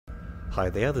Hi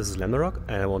there, this is ANDYNAMARCA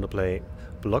and I want to play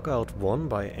Blockout 1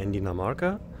 by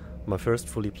ANDYNAMARCA. My first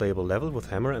fully playable level with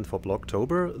Hammer, and for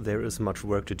Blocktober there is much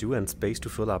work to do and space to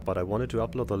fill up, but I wanted to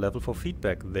upload the level for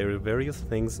feedback. There are various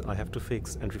things I have to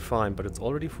fix and refine, but it's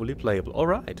already fully playable.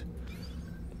 Alright!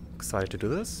 Excited to do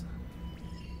this.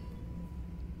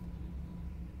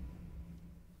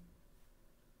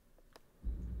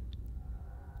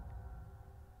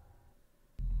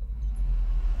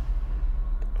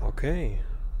 Okay,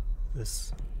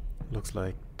 this looks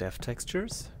like dev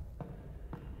textures.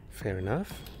 Fair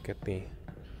enough. Get the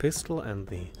pistol and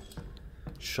the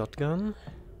shotgun.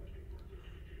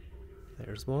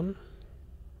 There's one.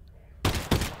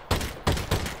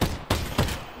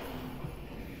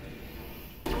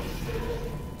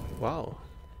 Wow.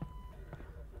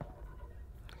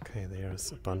 Okay,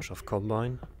 there's a bunch of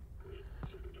combine.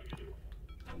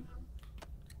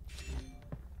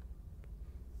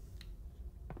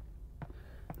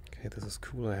 Okay, this is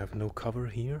cool. I have no cover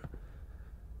here.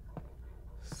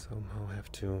 Somehow I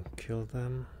have to kill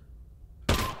them.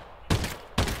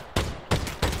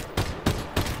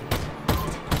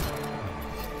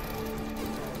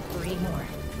 3 more.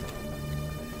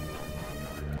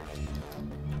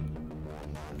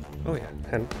 Oh yeah,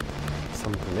 and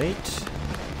some grenade.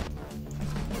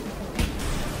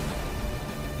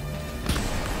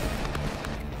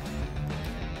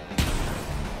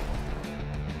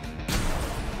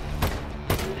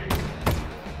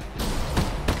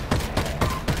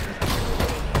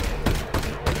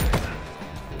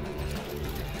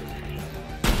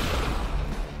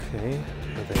 Okay,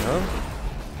 there they are.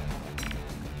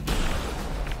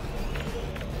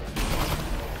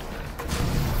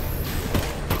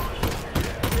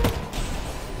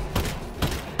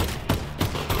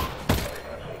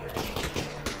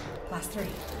 Last 3.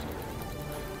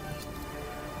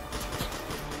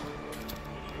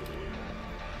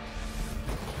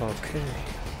 Okay.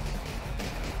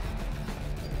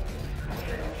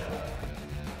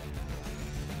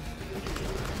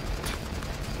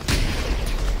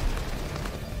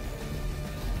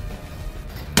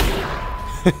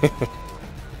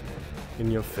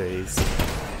 In your face.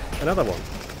 Another one.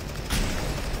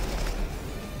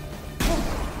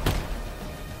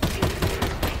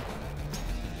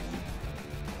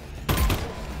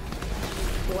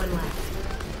 One left.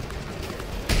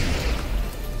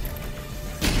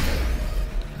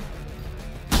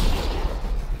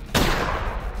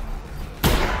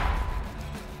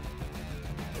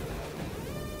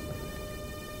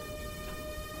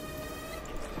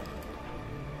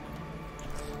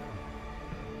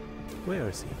 Where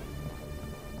is he?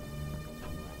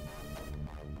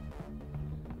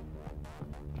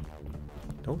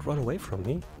 Don't run away from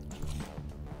me.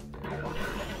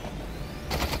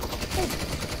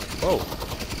 Oh!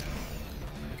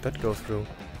 That goes through.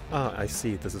 Ah, I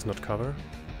see. This is not cover.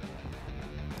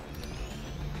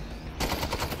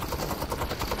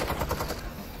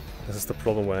 This is the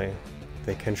problem why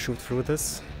they can shoot through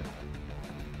this.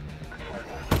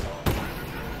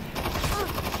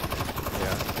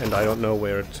 Yeah, and I don't know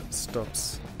where it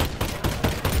stops.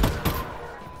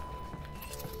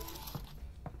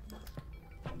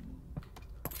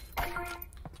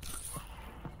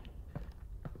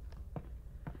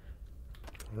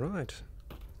 Right,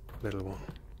 little one.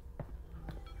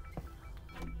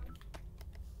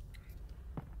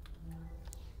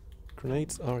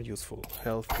 Grenades are useful.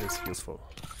 Health is useful.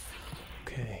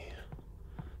 Okay,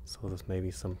 so this may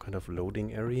be some kind of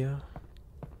loading area.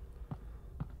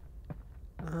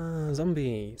 Ah,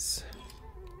 zombies.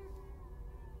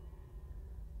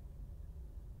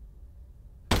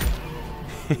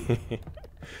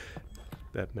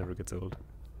 That never gets old.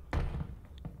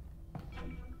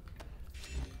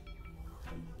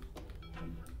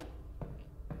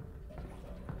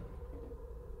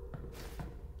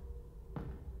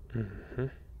 Mm-hmm.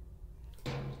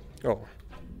 Oh.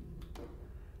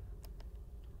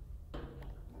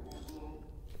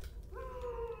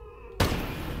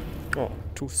 Oh,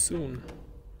 too soon.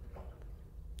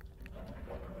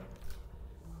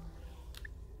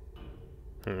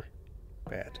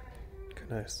 Bad.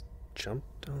 Can I jump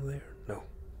down there? No.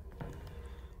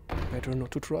 Better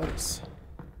not to try this.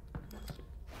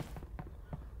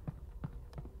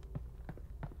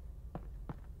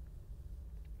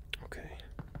 Okay.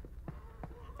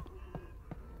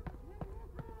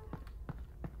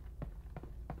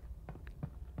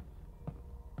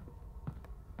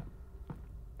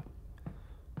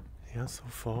 Yeah, so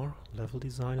far, level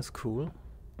design is cool.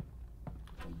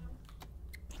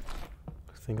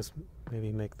 I think it's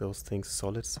maybe make those things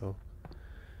solid so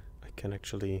I can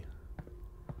actually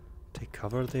take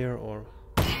cover there, or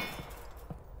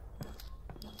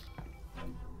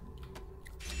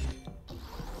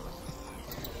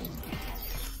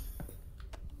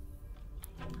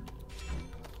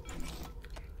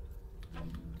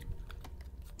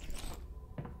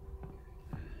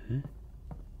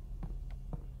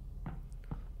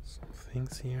Some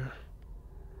things here.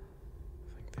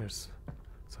 I think there's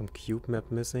some cube map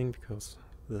missing because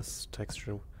this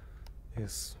texture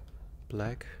is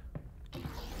black.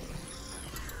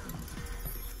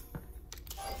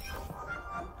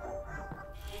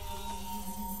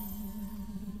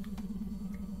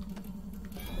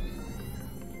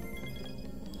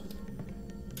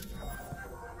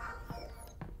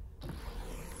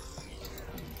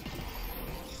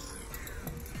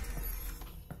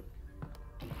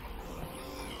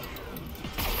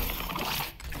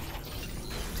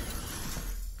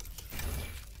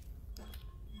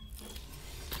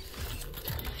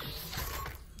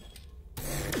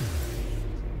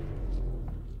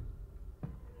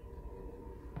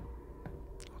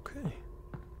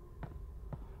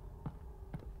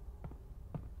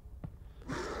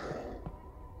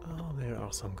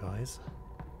 Some guys.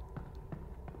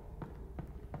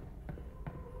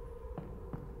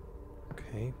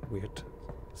 Okay, weird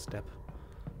step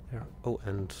there. Oh,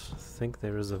 and I think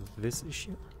there is a vis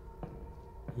issue.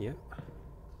 Yeah,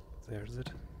 there's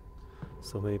it.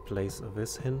 So maybe place a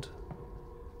vis hint.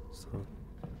 So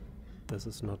this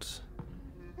is not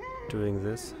doing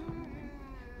this.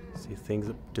 See things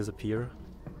disappear.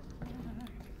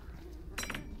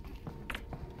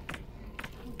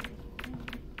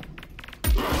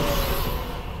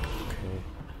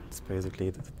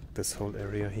 Basically this whole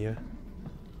area here.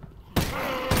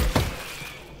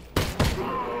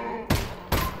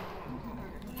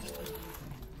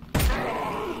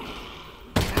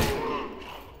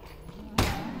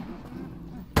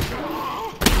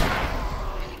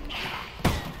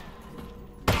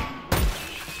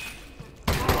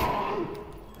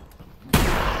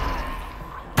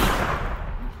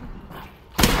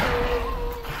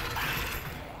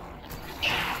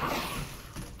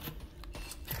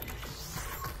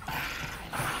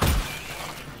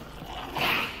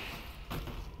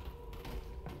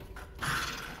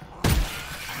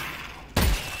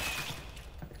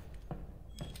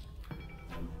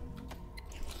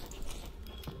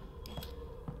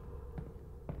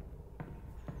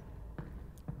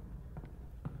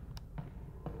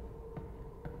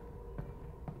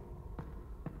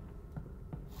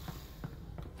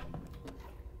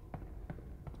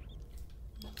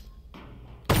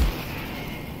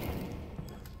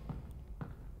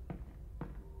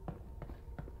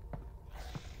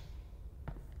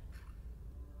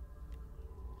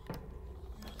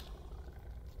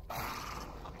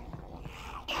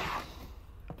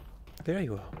 There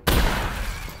you are.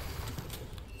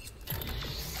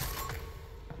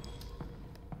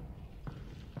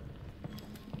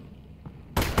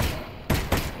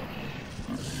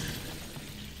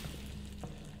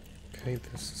 Okay,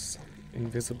 there's some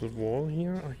invisible wall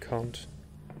here. I can't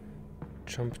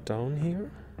jump down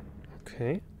here.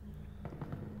 Okay.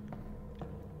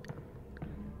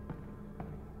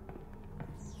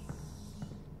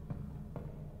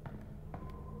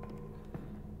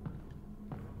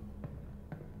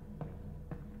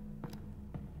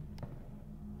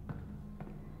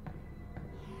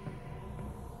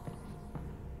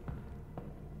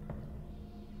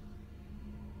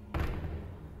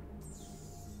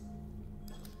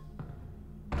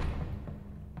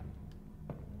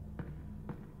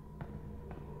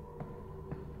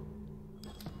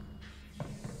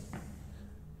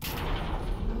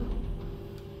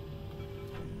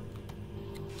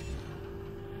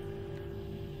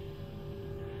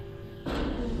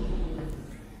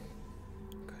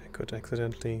 Could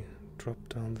accidentally drop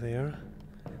down there.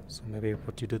 So maybe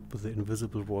what you did with the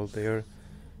invisible wall there,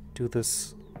 do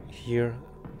this here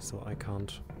so I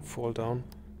can't fall down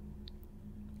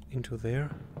into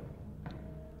there.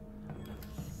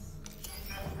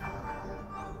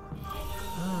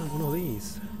 Ah, one of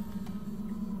these.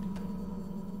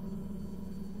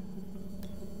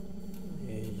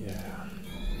 Yeah.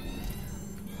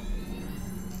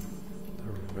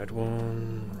 The red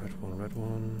one, red one, red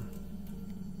one.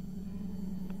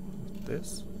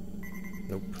 This?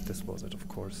 Nope, this was it, of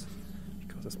course,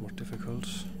 because it's more difficult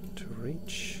to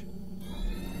reach.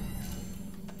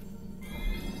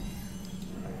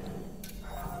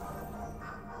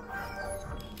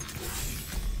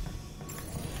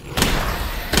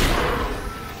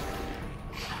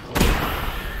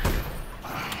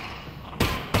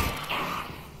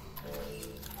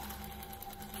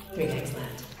 Okay,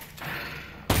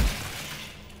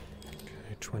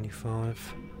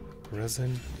 25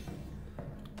 resin.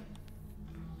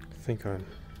 I think I'm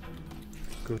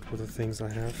good with the things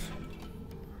I have.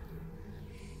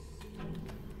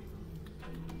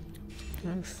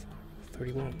 And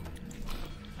 31.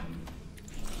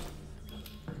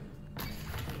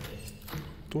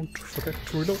 Don't forget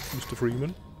to reload, Mr.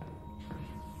 Freeman.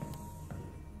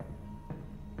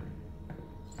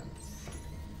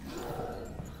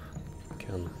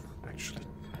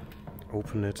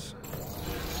 open it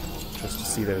just to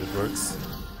see that it works.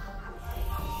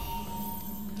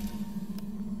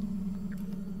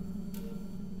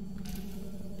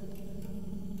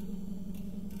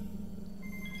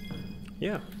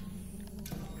 Yeah.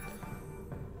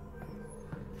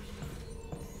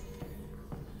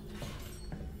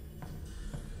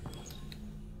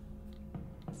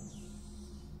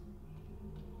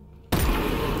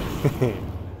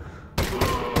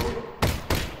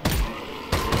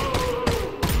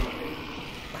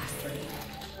 Last 3.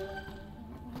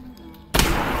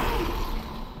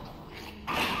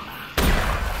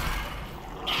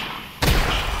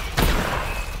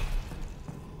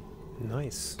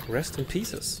 Nice. Rest in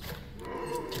pieces.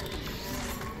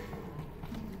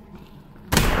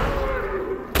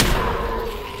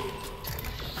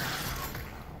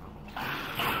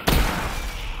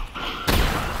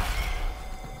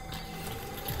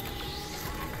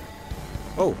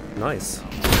 Oh, nice.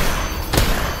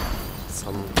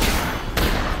 Some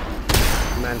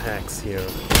man hacks here.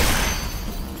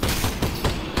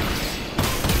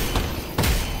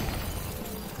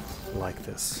 Like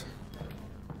this.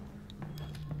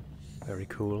 Very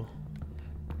cool.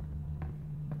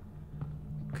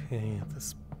 Okay,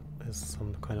 this is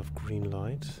some kind of green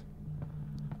light.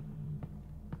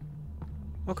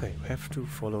 Okay, we have to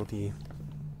follow the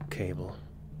cable.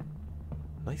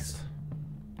 Nice.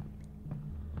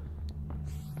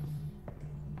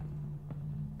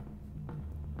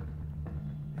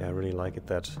 Yeah, I really like it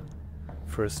that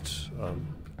first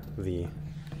the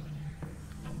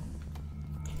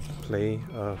play,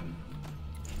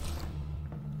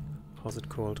 how's it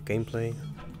called? Gameplay.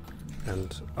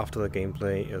 And after the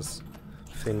gameplay is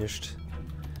finished,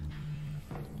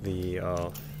 the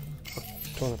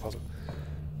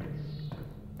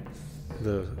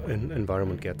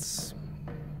environment gets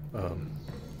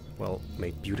well,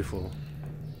 made beautiful.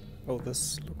 Oh,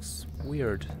 this looks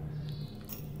weird.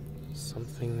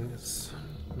 Something is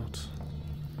not...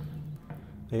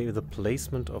 Maybe the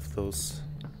placement of those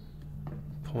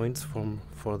points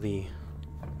for the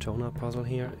toner puzzle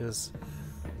here is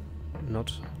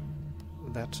not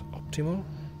that optimal.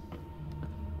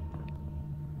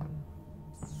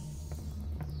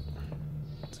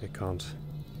 So you can't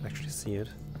actually see it.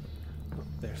 Oh,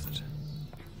 there's it.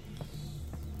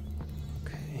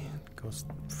 Okay, it goes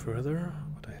further,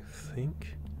 but I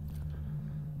think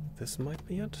this might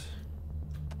be it.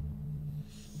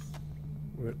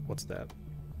 What's that?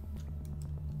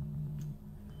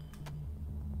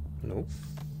 Nope.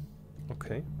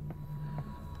 Okay.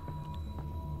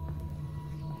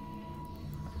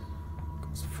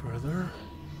 Goes further,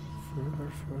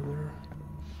 further.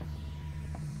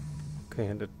 Okay,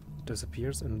 and it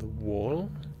disappears in the wall.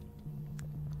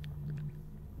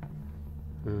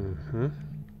 Mm-hmm.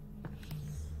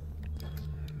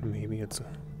 Maybe it's a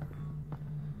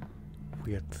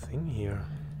weird thing here.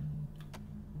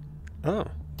 Oh,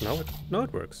 now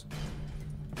it works.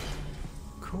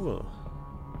 Cool.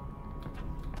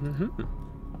 Mm-hmm.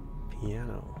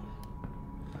 Piano.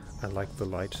 I like the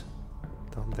light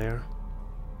down there.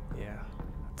 Yeah,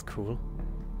 that's cool.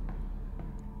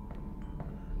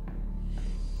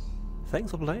 Thanks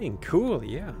for playing. Cool,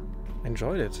 yeah.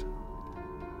 Enjoyed it.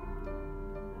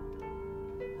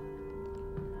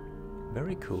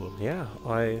 Very cool. Yeah,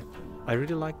 I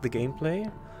really like the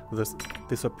gameplay.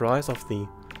 The surprise of the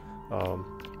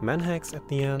man hacks at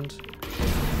the end.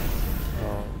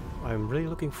 I'm really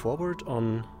looking forward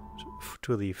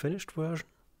to the finished version.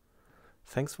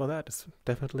 Thanks for that. It's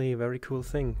definitely a very cool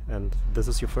thing. And this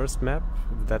is your first map.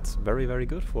 That's very, very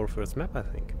good for a first map, I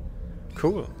think.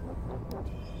 Cool.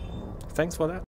 Thanks for that.